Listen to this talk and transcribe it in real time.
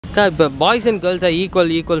அக்கா இப்போ boys and கேர்ள்ஸை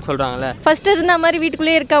equal சொல்கிறாங்களே, ஃபர்ஸ்ட் இருந்த மாதிரி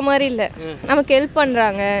வீட்டுக்குள்ளேயே இருக்க மாதிரி இல்லை, நமக்கு ஹெல்ப்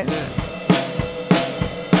பண்ணுறாங்க.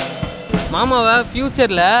 மாமாவை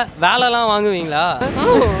ஃப்யூச்சரில் வேலைலாம் வாங்குவீங்களா?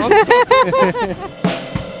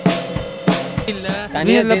 இல்லை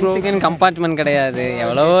தனியாக ஜென்ஸுக்குன்னு கம்பார்ட்மெண்ட் கிடையாது,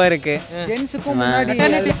 எவ்வளவோ இருக்கு ஜென்ஸுக்கும்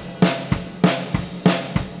முன்னாடி.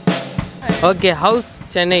 Okay, house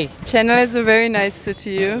Chennai. Chennai is a very nice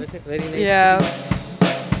city. Very nice. Yeah.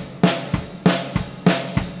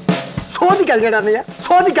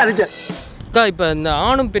 சோதிக்காதீங்க. அக்கா இப்போ இந்த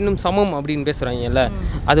ஆணும் பெண்ணும் சமம் அப்படின்னு பேசுகிறாங்கல்ல,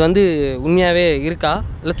 அது வந்து உண்மையாகவே இருக்கா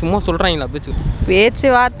இல்லை சும்மா சொல்கிறாங்களா?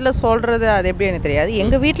 பேச்சுவார்த்தையில் சொல்கிறது அது எப்படி எனக்கு தெரியாது.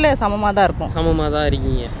 எங்கள் வீட்டில் சமமாக தான் இருக்கும். சமமாக தான்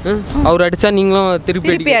இருக்கீங்க. அவர் அடித்தா நீங்களும்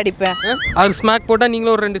திருப்பி அடிப்பேன். அவர் ஸ்மாக் போட்டால்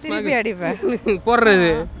நீங்களும் ஒரு 2 ஸ்மாக் அடிப்பேன்.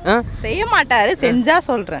 போடுறது செய்ய மாட்டார், செஞ்சால்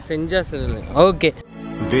சொல்கிறேன். செஞ்சா சொல்லு. ஓகே,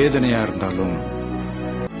 வேதனையாக இருந்தாலும்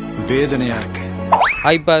வேதனையாக இருக்கு.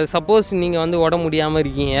 இப்போ சப்போஸ் நீங்கள் வந்து உடம்பு முடியாமல்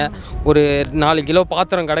இருக்கீங்க, ஒரு 4 கிலோ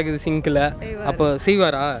பாத்திரம் கிடக்குது சிங்கில், அப்போ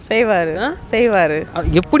செய்வாரா? செய்வார்.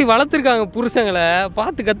 எப்படி வளர்த்துருக்காங்க புருஷங்களை,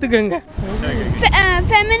 பார்த்து கற்றுக்கங்க.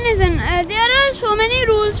 Feminism. There are so many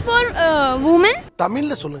rules for women.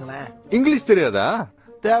 தமிழ்ல சொல்லுங்களேன். இங்கிலீஷ் தெரியாதா?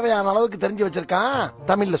 தேவையான அளவுக்கு தெரிஞ்சு வச்சிருக்கான்,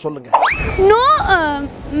 தமிழ்ல சொல்லுங்க. No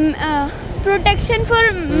protection for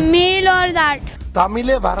male or that.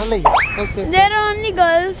 தமிழே வரலையா? Okay. There are only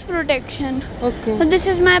girls protection. Okay. So this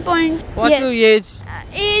is my point. What's your age?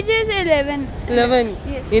 Age is 11. 11.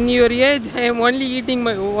 Yes. In your age, I am only eating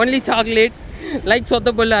my only chocolate, like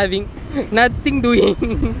sotapolla having, nothing doing.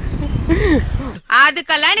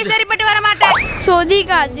 அதுக்கெல்லாம் நீ சரிப்பட்டு வர மாட்டேன்.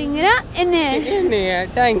 Sodhikathingada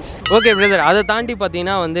thanks. Okay brother, அதை தாண்டி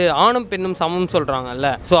பார்த்தீங்கன்னா வந்து ஆணும் பெண்ணும் சமம் சொல்கிறாங்கல்ல,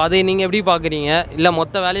 ஸோ அதை நீங்கள் எப்படி பார்க்குறீங்க? இல்லை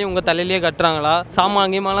மொத்த வேலையும் உங்கள் தலையிலேயே கட்டுறாங்களா?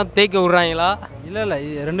 சாமாங்கியமாலாம் தேய்க்க விட்றாங்களா? இல்லை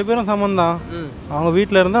 2 பேரும் சமம் தான். அவங்க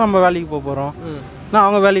வீட்டில் இருந்தால் நம்ம வேலைக்கு போக போகிறோம், நான்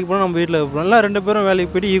அவங்க வேலைக்கு போனால் நம்ம வீட்டில் போகிறோம். இல்லை 2 பேரும்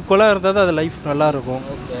வேலைக்கு போய்ட்டு ஈக்குவலாக இருந்தால் தான் அது லைஃப் நல்லாயிருக்கும்.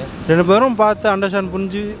 2 பேரும் பார்த்து அண்டர்ஸ்டாண்ட்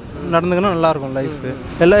புரிஞ்சு நடந்துக்கணும், நல்லாயிருக்கும் லைஃபு.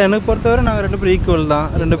 எல்லாம் எனக்கு பொறுத்தவரை நாங்கள் 2 பேரும் ஈக்குவல் தான்.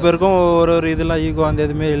 2 பேருக்கும் ஒரு இதெல்லாம் ஈகோ அந்த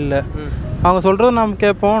எதுவுமே இல்லை. அவங்க சொல்கிறது நம்ம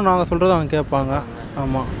கேட்போம், நாங்கள் சொல்கிறது அவங்க கேட்பாங்க.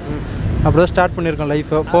 ஆமாம், அப்படி தான் ஸ்டார்ட் பண்ணியிருக்கோம்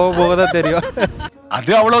லைஃப்பை. போக தான் தெரியும்.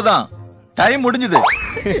 அது அவ்வளோதான், டைம் முடிஞ்சுது.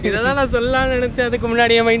 இதெல்லாம் நான் சொல்லலாம்னு நினச்சேன், அதுக்கு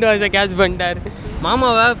முன்னாடி என் மைண்ட் வாய்ஸை கேட்ச் பண்ணிட்டார்.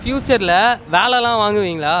 மாமாவை ஃப்யூச்சரில் வேலைலாம்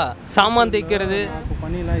வாங்குவீங்களா? சாமான் தைக்கிறது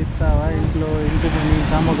பண்ணிலாம் இஷ்டாவா இன்ட்டு பண்ணி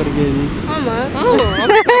சாமான் கிடைக்காது.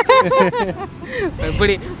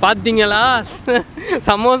 எப்படி பார்த்தீங்களா?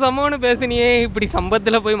 சமோன்னு பேசுனியே, இப்படி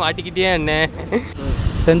சம்பத்தில் போய் மாட்டிக்கிட்டே என்ன?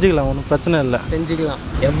 செஞ்சுக்கலாம், ஒன்றும் பிரச்சனை இல்லை, செஞ்சுக்கலாம்.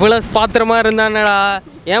 எவ்வளோ பாத்திரமா இருந்தானடா,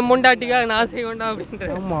 என் பொண்டாட்டிக்காக நான் செய்ய வேண்டாம் அப்படின்ற.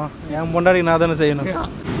 ஆமாம், என் பொண்டாட்டிக்கு நான் தானே செய்யணும்.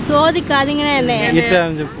 சோதிக்காதீங்கன்னா என்ன?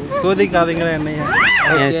 சோதிக்காதீங்கன்னா என்னையா?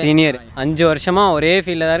 என் சீனியர் 5 வருஷமா ஒரே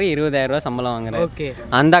ஃபீல்டில் தான் 20,000 ரூபா சம்பளம் வாங்குறேன். ஓகே,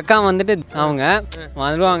 அந்த அக்கா வந்துட்டு அவங்க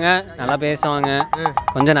வருவாங்க, நல்லா பேசுவாங்க,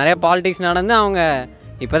 கொஞ்சம் நிறைய பாலிடிக்ஸ் நடந்து அவங்க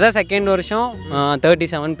இப்போ தான் 2nd வருஷம்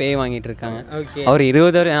 37 பே வாங்கிட்டு இருக்காங்க. அவர்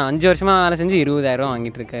 5 வருஷமா வேலை செஞ்சு 20,000 ரூபா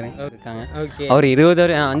வாங்கிட்டு இருக்காரு. அவர்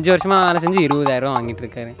 5 வருஷமா வேலை செஞ்சு 20,000 ரூபா வாங்கிட்டு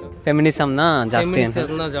இருக்காரு. ஃபெமினிசம் தான் ஜாஸ்தி.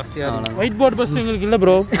 ஒயிட் போர்ட் பஸ் எங்களுக்கு இல்லை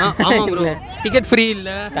ப்ரோ. ஆமாம் ப்ரோ, டிக்கெட் ஃப்ரீ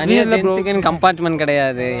இல்லை, தனியாக ஜென்ஸுக்குன்னு கம்பார்ட்மெண்ட்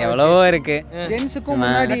கிடையாது, எவ்வளவோ இருக்கு. ஜென்ஸுக்கும்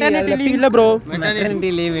முன்னாடி லீவ் இல்லை ப்ரோ.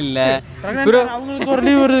 மெட்டர்னிட்டி லீவ் இல்லை, அவங்களுக்கு ஒரு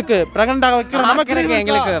லீவ் இருக்கு. பிரெக்னன்ட் ஆக வைக்கிற நமக்கு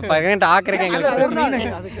எங்களுக்கு பிரெக்னன்ட் ஆக்குறதுக்கு எங்களுக்கு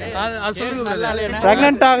பிரெக்னன்ட்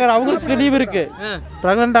ஆகிற அவங்களுக்கு லீவ் இருக்கு.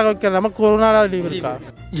 பிரெக்னன்ட் ஆக வைக்கிற நமக்கு ஒரு நாள் லீவ் இருக்கா?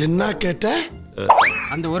 என்ன கேட்ட?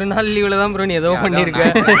 அந்த ஒரு நாள் லீவ்ல தான் ப்ரோ நீ ஏதோ பண்ணிருக்க.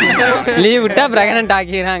 லீவ் விட்டா பிரெக்னன்ட்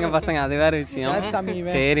ஆக்கிடுறாங்க பசங்க, அது வேற விஷயம்.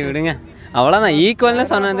 சரி விடுங்க, அவ்வளோதான். ஈக்குவல்னு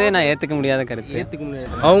சொன்னது நான் ஏற்றுக்க முடியாத கருத்து. ஏற்றுக்க முடியாது.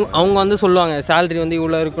 அவங்க வந்து சொல்லுவாங்க சேலரி வந்து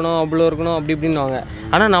இவ்வளோ இருக்கணும், அவ்வளோ இருக்கணும், அப்படி இப்படின்னுவாங்க.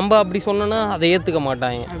 ஆனால் நம்ம அப்படி சொன்னோன்னா அதை ஏற்றுக்க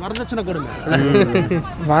மாட்டாங்க. வரதட்சணை கொடுமை.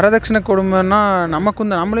 வரதட்சணை கொடுமைன்னா நமக்கு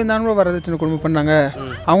வந்து நம்மளையும் தானே வரதட்சணை கொடுமை பண்ணாங்க.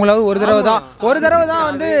 அவங்களாவது ஒரு தடவை தான்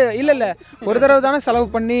வந்து இல்லை ஒரு தடவை தானே செலவு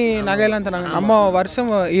பண்ணி நகையெல்லாம் தராங்க. நம்ம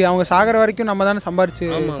வருஷம் அவங்க சாகிற வரைக்கும் நம்ம தானே சம்பாரிச்சு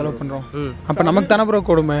செலவு பண்ணுறோம். அப்போ நமக்கு தானே ப்ரோ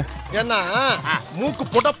கொடுமை. ஏன்னா மூக்கு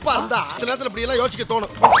புடப்பா இருந்தா சில நேரத்தில் இப்படி எல்லாம் யோசிக்க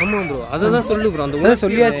தோணும். ஆமாம் ப்ரோ, அதான் சொல்லு ப்ரோ, அந்த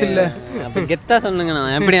சொல்லியாச்சு இல்லை. அப்போ கெத்தா சொல்லுங்க,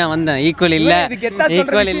 நான் எப்படி நான் வந்தேன்? ஈக்குவல் இல்லை,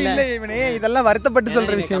 ஈக்குவல் இல்லை. இதெல்லாம் வருத்தப்பட்டு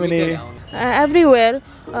சொல்கிற விஷயம். एवरीवेयर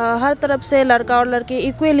हर तरफ से लड़का और लड़की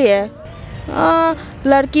इक्वली है.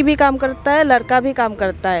 लड़की भी काम करता है, लड़का भी काम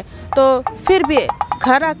करता है, तो फिर भी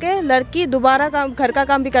घर आके लड़की दोबारा घर का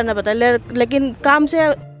काम भी करना पड़ता है. लेकिन काम से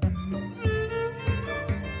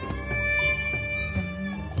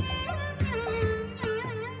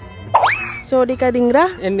Sodhikathingada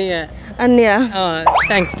என்னையா?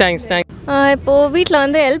 தேங்க்ஸ். இப்போது வீட்டில்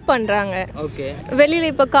வந்து ஹெல்ப் பண்ணுறாங்க. ஓகே, வெளியில்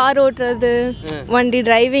இப்போ கார் ஓட்டுறது, வண்டி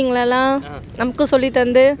டிரைவிங்லலாம் நமக்கு சொல்லி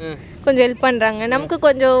தந்து கொஞ்சம் ஹெல்ப் பண்ணுறாங்க. நமக்கு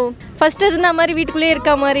கொஞ்சம் ஃபஸ்ட்டு இருந்த மாதிரி வீட்டுக்குள்ளேயே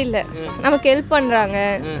இருக்க மாதிரி இல்லை. நமக்கு ஹெல்ப் பண்ணுறாங்க,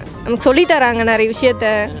 நமக்கு சொல்லித்தராங்க நிறைய விஷயத்த.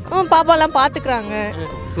 பாப்பாலாம் பார்த்துக்குறாங்க.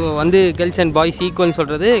 ஸோ வந்து கேர்ள்ஸ் அண்ட் பாய்ஸ் ஈக்குவல்னு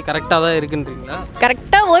சொல்கிறது கரெக்டாக தான் இருக்குன்றீங்களா?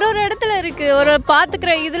 கரெக்டாக ஒரு இடத்துல இருக்குது. ஒரு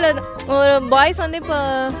பார்த்துக்கிற இதில் ஒரு பாய்ஸ் வந்து இப்போ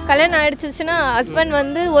கல்யாணம் ஆகிடுச்சின்னா ஹஸ்பண்ட்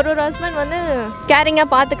வந்து ஒரு ஹஸ்பண்ட் வந்து கேரிங்காக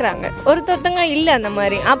பார்த்துக்குறாங்க. ஒருத்தங்க இல்லை அந்த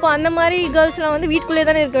மாதிரி. அப்போ அந்த மாதிரி கேர்ள்ஸ்லாம் வந்து வீட்டுக்குள்ளே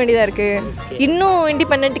தானே இருக்க வேண்டியதாக இருக்குது. இன்னும்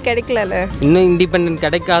இண்டிபெண்ட் கிடைக்கல. இன்னும் இண்டிபெண்ட்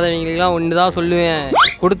கிடைக்காதவங்களுக்குலாம் ஒன்று தான் சொல்லுவேன்,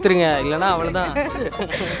 கொடுத்துருங்க, இல்லைனா அவ்வளோதான்.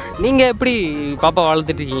 நீங்கள் எப்படி பாப்பா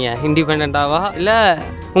வளர்த்துட்டு இருக்கீங்க? இண்டிபெண்ட்டாவா இல்லை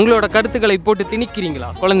உங்களோட கருத்துக்களை போட்டு திணிக்கிறீங்களா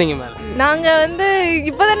குழந்தைங்க மேலே? நாங்கள் வந்து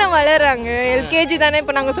இப்போ தானே வளர்றாங்க, எல்கேஜி தானே.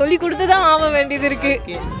 இப்போ நாங்கள் சொல்லி கொடுத்து தான் ஆக வேண்டியது இருக்கு.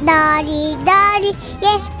 டாடி டாடி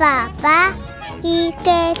எஸ் பாப்பா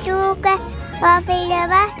ஈகே தூக்க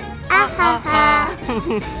பாப்பிலவா ஆஹா.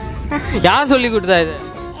 யார் சொல்லி கொடுத்தா இது?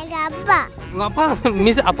 எங்கள் அப்பா. உங்கள் அப்பா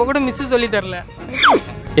மிஸ்? அப்போ கூட மிஸ் சொல்லி தரல.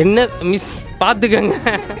 என்ன மிஸ் பார்த்துக்கங்க.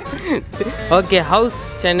 Okay, house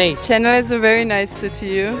Chennai? Chennai is a very nice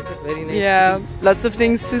city. Very nice. Yeah, lots of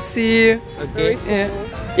things to see. Okay.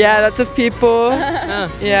 Yeah, lots of people.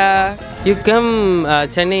 Yeah. You come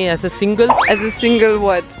Chennai as a single? As a single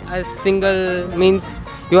what? As single means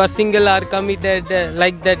you are single or committed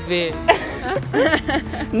like that way?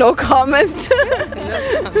 No comment.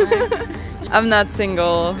 I'm not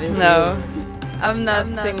single. No. I'm not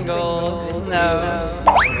single. No.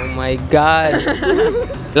 Oh my God.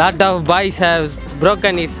 Lot of boys have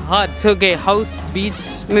broken his heart. Okay, house, beach.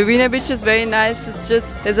 Marina Beach is very nice. It's just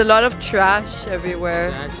there's a lot of trash everywhere.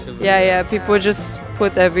 Yeah. People just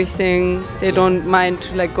put everything. They don't mind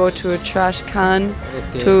to like go to a trash can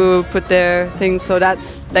to put their things. So that's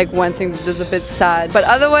like one thing that is a bit sad. But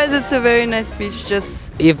otherwise, it's a very nice beach. Just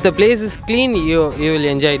if the place is clean, you will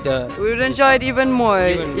enjoy it. We would enjoy it even more.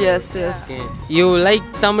 Yes. Okay. You like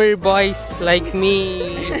Tamil boys like me?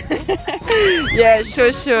 Yeah, sure.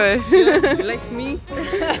 You like me?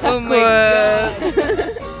 Oh my God.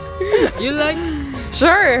 You like?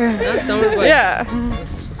 Sure. Tamil boys. Yeah.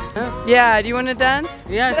 Yeah, do you want to dance?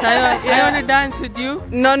 Yes, I want to dance with you.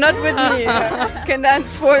 No, not with me. You can dance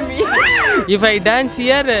for me. If I dance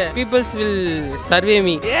here, people will survey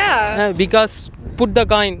me. Yeah. Because put the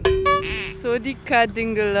coin.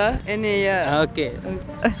 Sodhikathingada. Okay.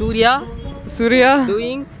 Surya?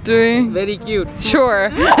 Doing? Very cute. Sure.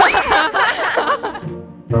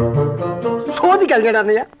 சோதிக்காதீங்கடா,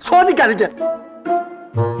 சோதிக்காதீங்க.